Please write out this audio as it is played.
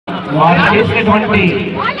వారు చేసినటువంటి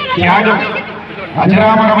త్యాగం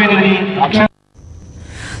అజరామరమైనది.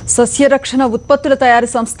 సస్యరక్షణ ఉత్పత్తుల తయారీ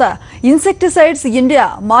సంస్థ ఇన్సెక్టిసైడ్స్ ఇండియా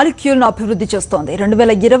మాలిక్యూల్ను అభివృద్ధి చేస్తోంది.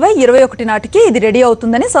 2020-21 నాటికి ఇది రెడీ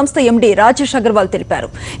అవుతుందని సంస్థ ఎండీ రాజేష్ అగర్వాల్ తెలిపారు.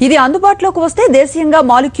 ఇది అందుబాటులోకి వస్తే దేశీయంగా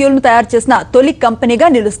మాలిక్యూల్ను తయారు చేసిన తొలి కంపెనీగా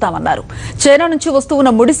నిలుస్తామన్నారు. చైనా నుంచి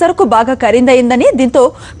వస్తున్న ముడి సరుకు బాగా ఖరీదైందని, దీంతో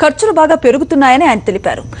ఖర్చులు బాగా పెరుగుతున్నాయని ఆయన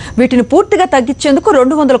తెలిపారు. వీటిని పూర్తిగా తగ్గించేందుకు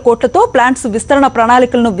 200 కోట్లతో ప్లాంట్స్ విస్తరణ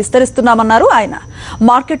ప్రణాళికలను విస్తరిస్తున్నామన్నారు ఆయన.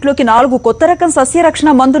 మార్కెట్లోకి 4 కొత్త రకం సస్యరక్షణ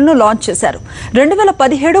మందులను లాంచ్ చేశారు.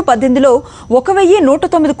 2017-18లో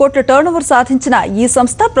 1109 కోట్ల టర్నోవర్ సాధించిన ఈ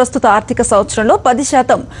సంస్థ ప్రస్తుత ఆర్థిక సంవత్సరంలో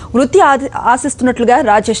 10% వృద్ధి ఆశిస్తున్నట్లుగా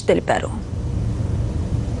రాజేష్ తెలిపారు.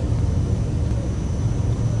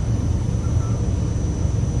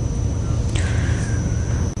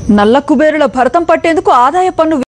 నల్ల కుబేరుల భరతం పట్టేందుకు ఆదాయ పన్ను